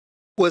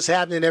What's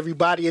happening,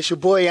 everybody? It's your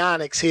boy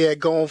Onyx here at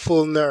Going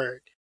Full Nerd.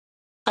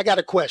 I got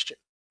a question.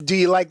 Do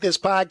you like this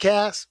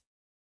podcast?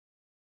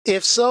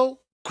 If so,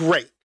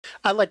 great.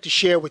 I'd like to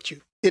share with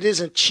you. It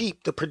isn't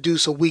cheap to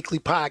produce a weekly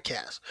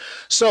podcast,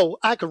 so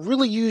I could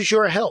really use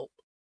your help.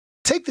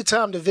 Take the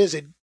time to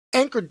visit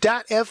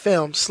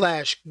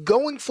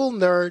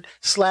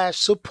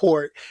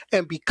anchor.fm/goingfullnerd/support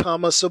and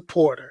become a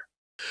supporter.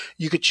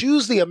 You could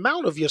choose the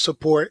amount of your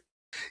support,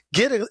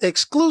 get an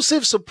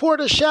exclusive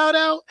supporter shout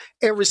out,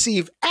 and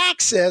receive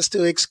access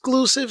to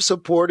exclusive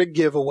supporter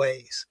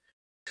giveaways.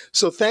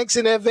 So thanks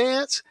in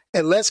advance,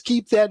 and let's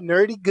keep that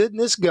nerdy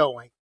goodness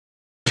going.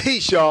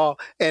 Peace, y'all,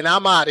 and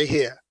I'm out of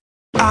here.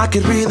 I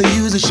could really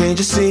use a change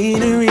of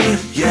scenery.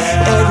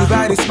 Yeah.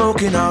 Everybody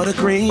smoking all the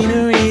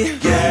greenery.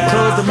 Yeah.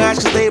 Close the match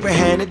 'cause they were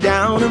handed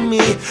down to me.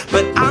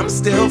 But I'm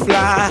still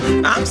fly,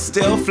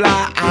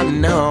 I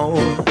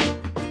know.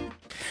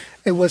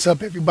 Hey, what's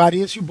up,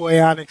 everybody? It's your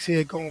boy Onyx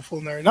here, Going Full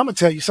Nerd. And I'm going to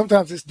tell you,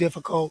 sometimes it's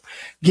difficult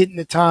getting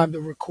the time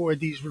to record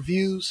these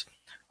reviews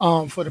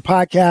for the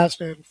podcast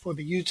and for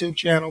the YouTube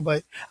channel,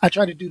 but I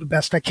try to do the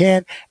best I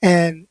can.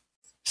 And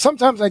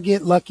sometimes I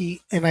get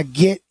lucky and I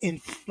get in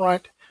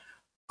front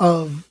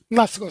of, I'm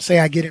not going to say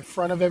I get in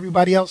front of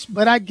everybody else,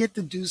 but I get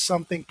to do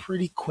something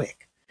pretty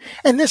quick.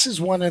 And this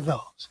is one of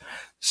those.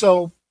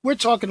 So we're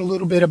talking a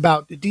little bit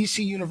about the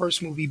DC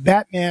Universe movie,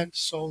 Batman,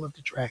 Soul of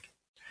the Dragon.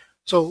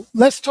 So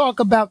let's talk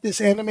about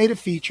this animated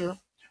feature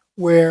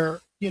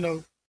where, it's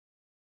an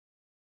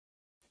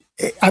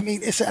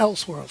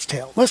Elseworlds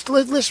tale.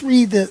 Let's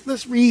read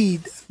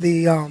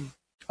the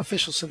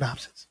official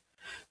synopsis.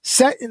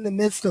 Set in the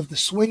midst of the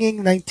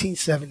swinging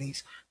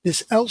 1970s,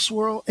 this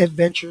Elseworld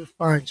adventure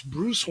finds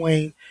Bruce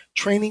Wayne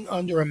training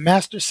under a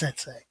master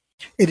sensei.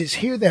 It is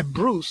here that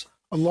Bruce,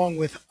 along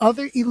with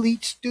other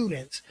elite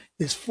students,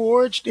 is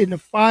forged in the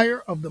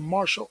fire of the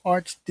martial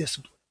arts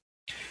discipline.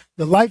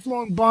 The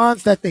lifelong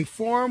bonds that they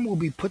form will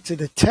be put to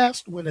the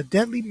test when a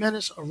deadly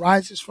menace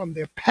arises from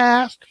their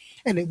past,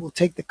 and it will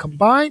take the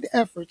combined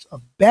efforts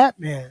of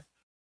Batman,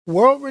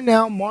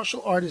 world-renowned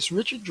martial artist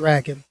Richard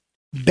Dragon,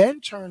 Ben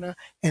Turner,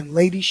 and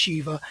Lady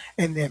Shiva,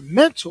 and their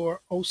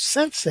mentor,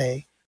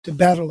 O-Sensei, to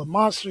battle the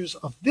monsters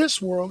of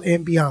this world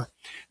and beyond.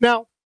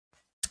 Now,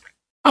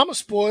 I'm going to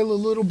spoil a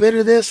little bit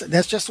of this.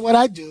 That's just what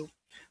I do.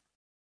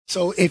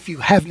 So if you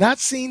have not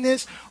seen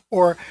this,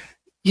 or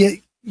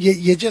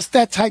you're just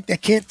that type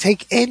that can't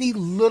take any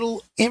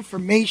little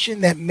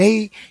information that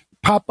may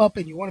pop up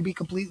and you want to be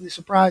completely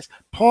surprised,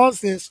 pause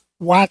this,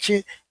 watch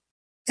it,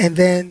 and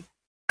then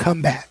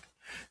come back.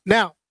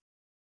 Now,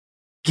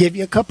 give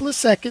you a couple of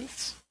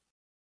seconds,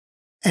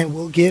 and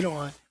we'll get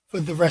on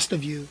for the rest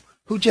of you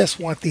who just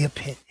want the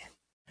opinion.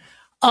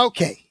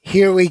 Okay,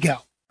 here we go.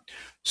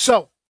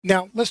 So,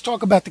 now let's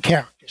talk about the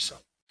characters. So,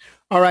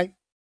 all right.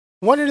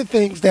 One of the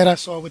things that I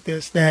saw with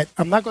this, that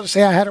I'm not going to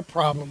say I had a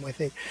problem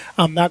with it.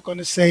 I'm not going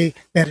to say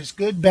that it's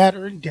good, bad,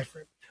 or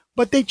indifferent.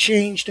 But they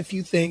changed a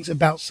few things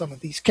about some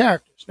of these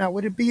characters. Now,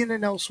 would it be in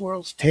an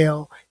Elseworlds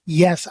tale?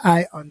 Yes,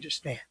 I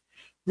understand.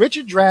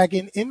 Richard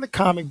Dragon in the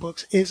comic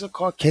books is a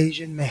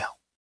Caucasian male.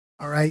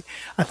 All right.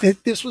 I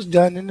think this was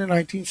done in the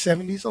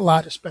 1970s a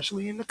lot,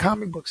 especially in the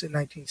comic books in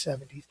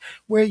 1970s,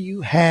 where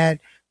you had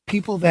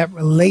people that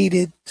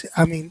related to,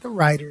 the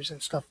writers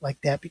and stuff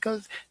like that,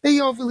 because they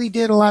overly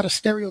did a lot of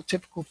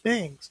stereotypical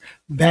things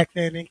back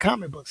then in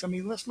comic books.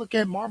 Let's look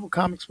at Marvel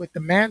Comics with the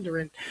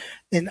Mandarin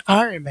in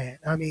Iron Man.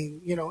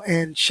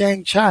 And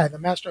Shang-Chi, the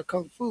Master of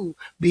Kung Fu,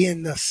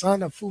 being the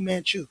son of Fu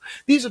Manchu.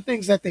 These are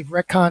things that they've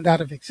retconned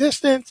out of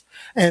existence,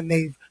 and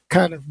they've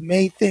kind of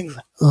made things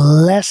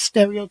less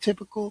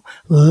stereotypical,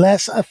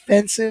 less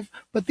offensive,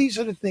 but these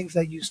are the things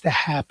that used to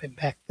happen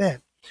back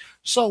then.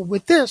 So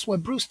with this,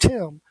 what Bruce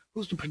Timm,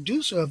 who's the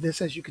producer of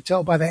this, as you can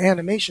tell by the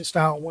animation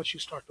style once you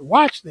start to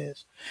watch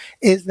this,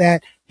 is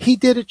that he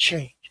did a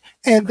change.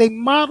 And they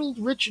modeled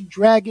Richard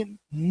Dragon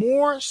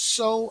more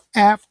so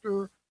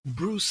after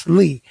Bruce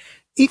Lee.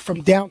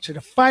 From down to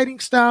the fighting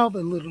style,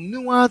 the little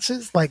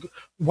nuances, like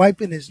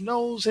wiping his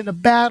nose in a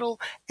battle,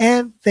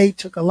 and they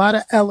took a lot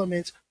of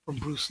elements from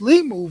Bruce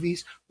Lee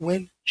movies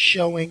when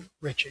showing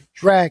Richard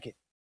Dragon.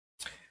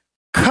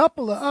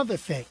 Couple of other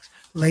things.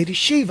 Lady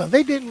Shiva,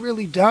 they didn't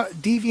really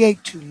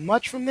deviate too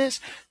much from this.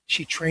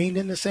 She trained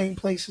in the same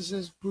places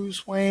as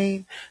Bruce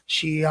Wayne.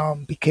 She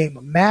became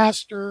a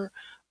master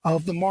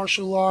of the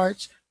martial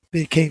arts,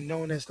 became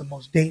known as the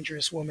most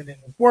dangerous woman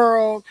in the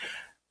world,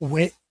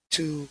 went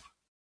to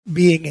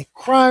being a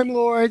crime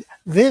lord.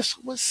 This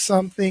was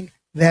something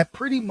that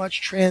pretty much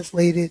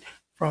translated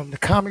from the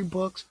comic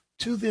books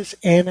to this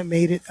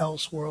animated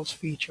Elseworlds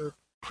feature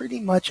pretty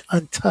much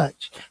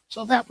untouched.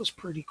 So that was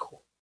pretty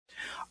cool.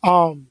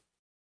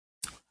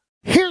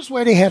 Here's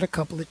where they had a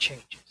couple of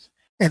changes.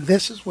 And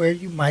this is where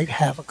you might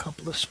have a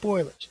couple of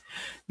spoilers.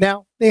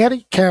 Now, they had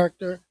a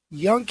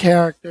young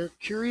character,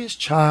 curious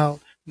child,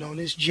 known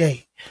as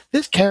Jade.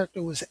 This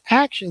character was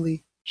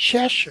actually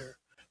Cheshire,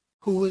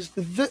 who was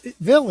the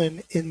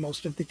villain in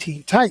most of the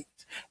Teen Titans.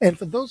 And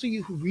for those of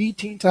you who read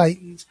Teen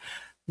Titans,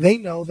 they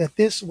know that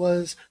this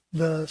was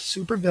the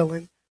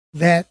supervillain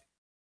that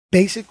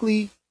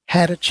basically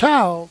had a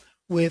child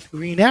with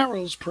Green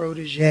Arrow's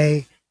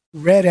protege,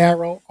 Red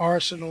Arrow,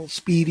 Arsenal,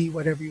 Speedy,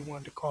 whatever you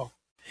want to call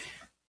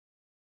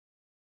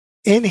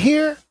it. In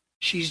here,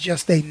 she's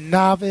just a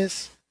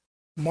novice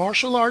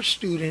martial arts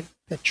student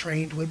that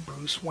trained with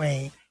Bruce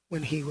Wayne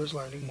when he was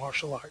learning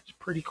martial arts.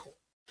 Pretty cool.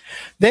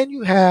 Then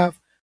you have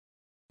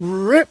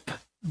Rip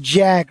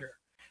Jagger.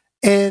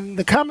 In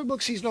the comic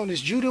books, he's known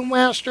as Judo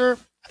Master.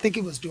 I think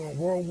it was during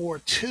World War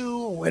II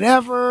or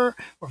whatever,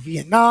 or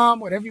Vietnam,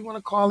 whatever you want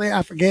to call it.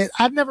 I forget.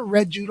 I've never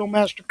read Judo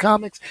Master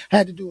comics.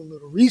 Had to do a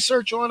little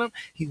research on him.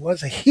 He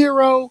was a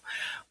hero,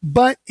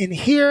 but in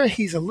here,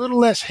 he's a little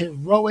less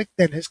heroic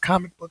than his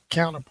comic book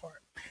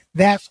counterpart.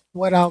 That's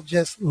what I'll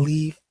just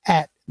leave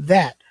at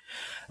that.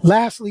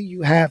 Lastly,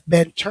 you have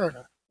Ben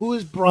Turner, who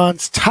is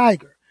Bronze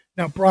Tiger.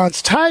 Now,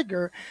 Bronze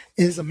Tiger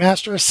is a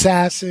master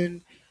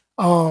assassin,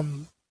 what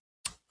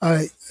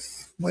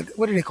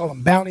do they call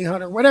him? Bounty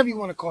hunter, whatever you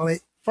want to call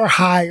it, for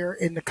hire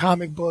in the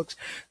comic books,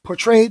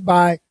 portrayed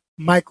by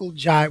Michael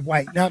Jai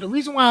White. Now, the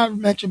reason why I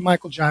mentioned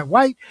Michael Jai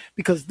White,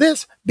 because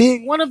this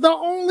being one of the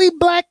only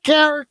black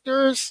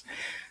characters,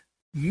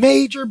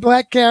 major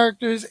black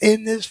characters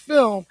in this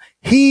film,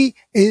 he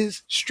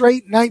is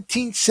straight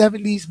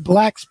 1970s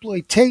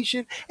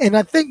blaxploitation, and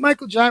I think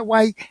Michael Jai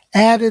White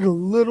added a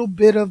little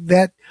bit of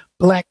that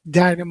Black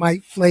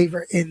Dynamite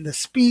flavor in the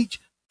speech,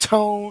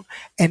 tone,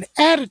 and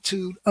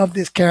attitude of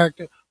this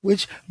character,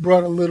 which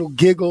brought a little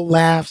giggle,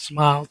 laugh,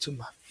 smile to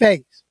my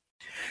face.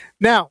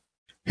 Now,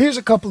 here's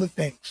a couple of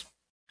things.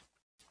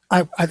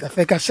 I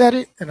think I said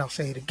it, and I'll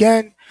say it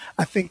again.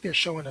 I think they're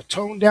showing a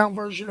toned-down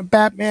version of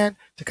Batman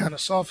to kind of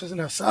soften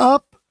us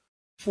up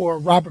for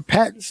Robert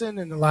Pattinson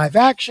in the live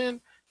action.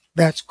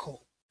 That's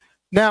cool.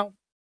 Now,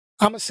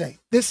 I'm going to say,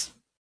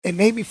 it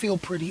made me feel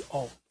pretty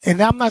old. And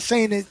I'm not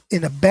saying it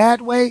in a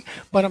bad way,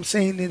 but I'm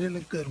saying it in a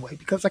good way,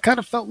 because I kind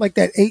of felt like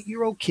that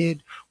 8-year-old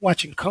kid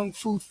watching Kung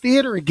Fu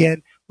Theater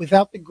again,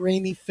 without the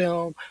grainy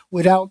film,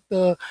 without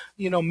the,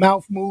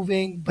 mouth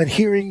moving, but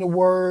hearing the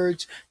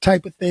words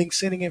type of thing,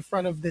 sitting in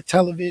front of the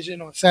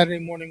television on Saturday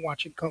morning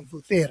watching Kung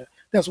Fu Theater.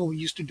 That's what we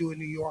used to do in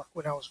New York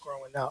when I was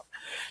growing up.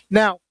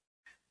 Now,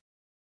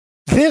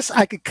 this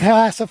I could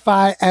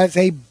classify as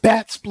a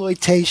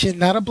Batsploitation,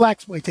 not a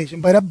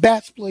blaxploitation, but a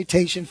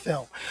Batsploitation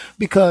film,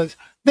 because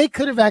they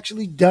could have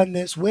actually done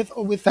this with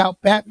or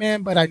without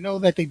Batman, but I know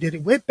that they did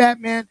it with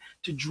Batman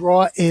to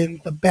draw in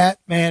the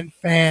Batman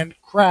fan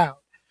crowd.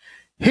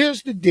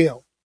 Here's the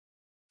deal.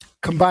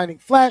 Combining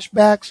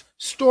flashbacks,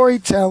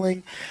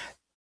 storytelling,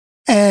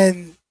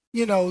 and,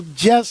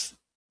 just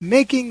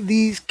making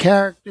these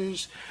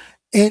characters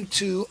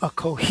into a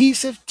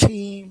cohesive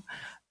team.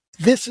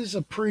 This is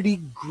a pretty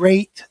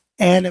great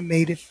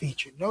animated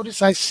feature.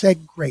 Notice I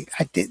said great.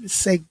 I didn't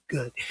say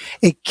good.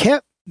 It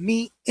kept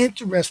me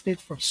interested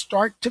from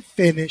start to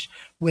finish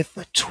with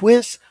the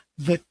twists,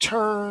 the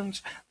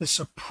turns, the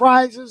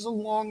surprises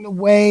along the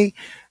way,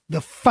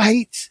 the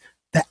fights,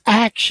 the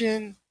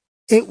action.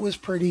 It was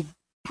pretty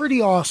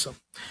awesome.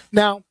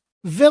 Now,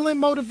 villain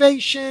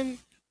motivation,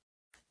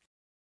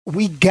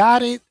 we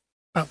got it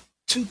about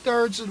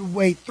 2/3 of the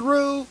way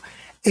through.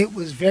 It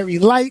was very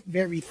light,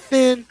 very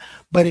thin,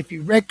 but if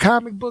you read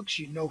comic books,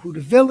 you know who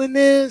the villain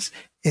is.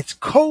 It's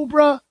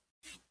Cobra,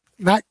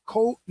 not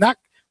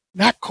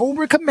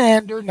Cobra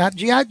Commander, not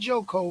G.I.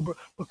 Joe Cobra,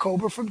 but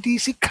Cobra from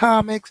DC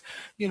Comics,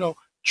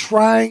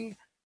 trying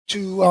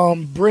to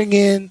bring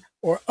in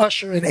or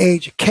usher an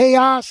age of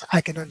chaos.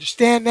 I can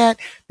understand that.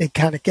 They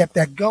kind of kept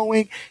that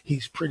going.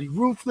 He's pretty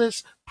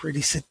ruthless,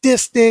 pretty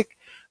sadistic.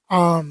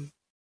 The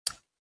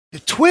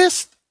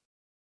twist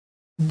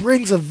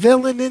brings a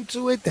villain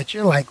into it that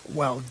you're like,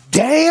 well,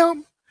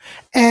 damn.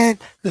 And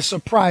the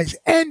surprise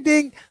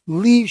ending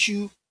leaves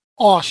you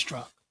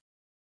awestruck.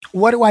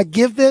 What do I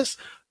give this?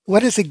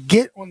 What does it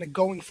get on the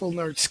Going Full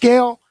Nerd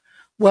scale?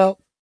 Well,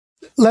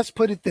 let's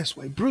put it this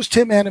way. Bruce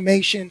Timm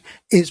animation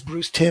is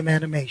Bruce Timm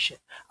animation.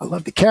 I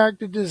love the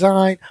character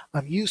design.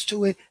 I'm used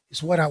to it.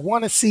 It's what I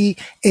want to see.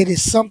 It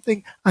is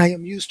something I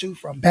am used to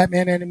from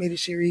Batman animated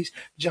series,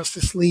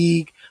 Justice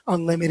League,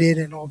 Unlimited,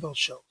 and all those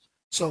shows.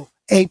 So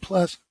A+,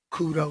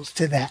 kudos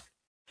to that.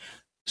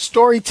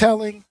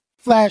 Storytelling,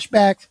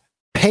 flashbacks,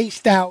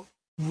 paced out,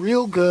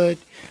 real good.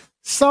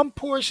 Some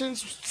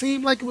portions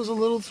seemed like it was a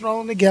little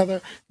thrown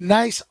together.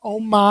 Nice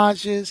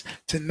homages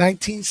to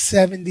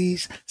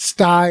 1970s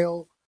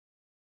style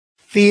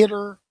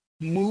theater,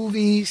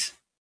 movies.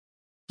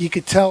 You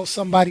could tell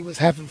somebody was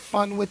having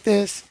fun with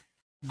this.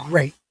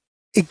 Great.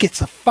 It gets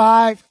a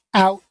 5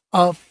 out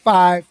of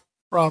 5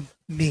 from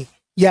me.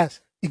 Yes,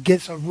 it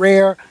gets a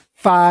rare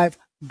 5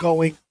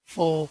 Going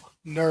Full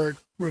Nerd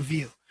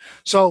review.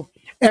 So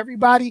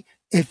everybody,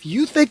 if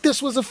you think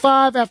this was a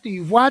 5 after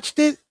you've watched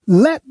it,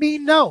 let me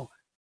know.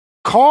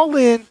 Call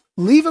in,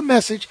 leave a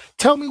message,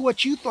 tell me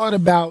what you thought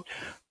about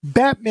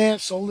Batman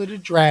Soul of the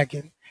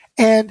Dragon.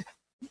 And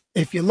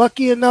if you're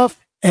lucky enough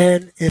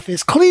and if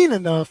it's clean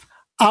enough,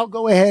 I'll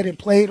go ahead and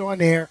play it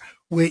on air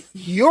with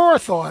your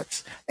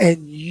thoughts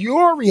and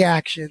your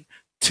reaction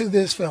to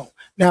this film.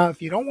 Now,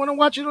 if you don't want to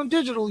watch it on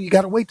digital, you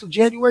got to wait till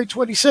January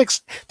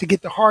 26th to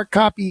get the hard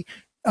copy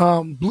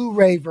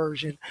Blu-ray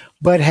version.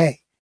 But hey,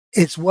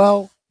 It's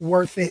well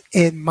worth it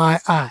in my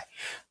eye.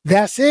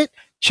 That's it.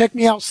 Check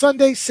me out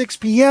Sunday, 6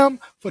 p.m.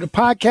 for the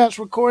podcast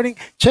recording.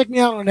 Check me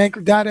out on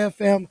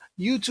Anchor.fm,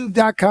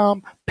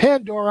 YouTube.com,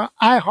 Pandora,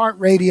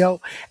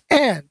 iHeartRadio.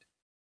 And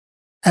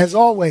as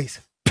always,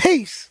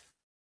 peace.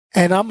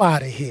 And I'm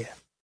out of here.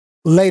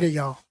 Later,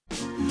 y'all.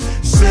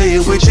 Say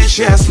it with your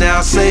chest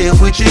now. Say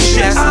it with your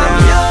chest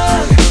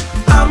now.